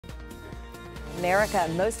America.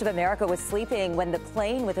 Most of America was sleeping when the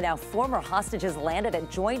plane with the now former hostages landed at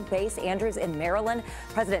Joint Base Andrews in Maryland.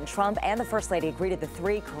 President Trump and the First Lady greeted the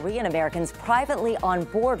 3 Korean Americans privately on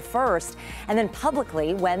board first and then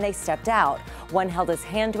publicly when they stepped out. One held his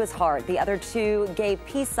hand to his heart. The other 2 gave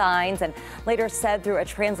peace signs and later said through a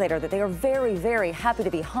translator that they are very, very happy to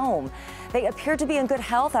be home. They appeared to be in good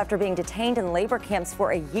health after being detained in labor camps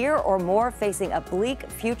for a year or more, facing a bleak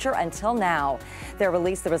future until now. Their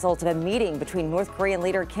release the result of a meeting between North Korean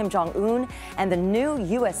leader Kim Jong-un and the new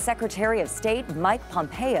U.S. Secretary of State Mike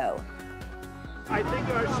Pompeo. I think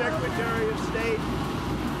our Secretary of State,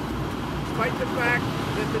 despite the fact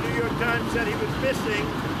that the New York Times said he was missing,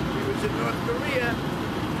 he was in North Korea,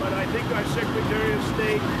 but I think our Secretary of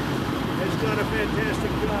State has done a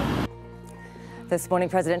fantastic job. This morning,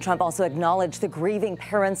 President Trump also acknowledged the grieving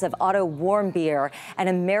parents of Otto Warmbier, an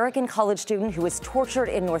American college student who was tortured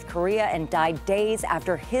in North Korea and died days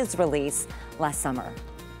after his release last summer.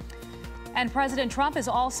 And President Trump is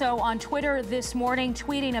also on Twitter this morning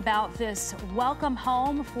tweeting about this welcome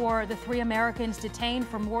home for the 3 Americans detained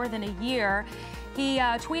for more than a year. He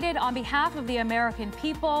tweeted, "On behalf of the American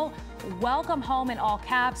people, welcome home," in all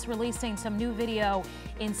caps, releasing some new video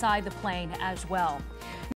inside the plane as well.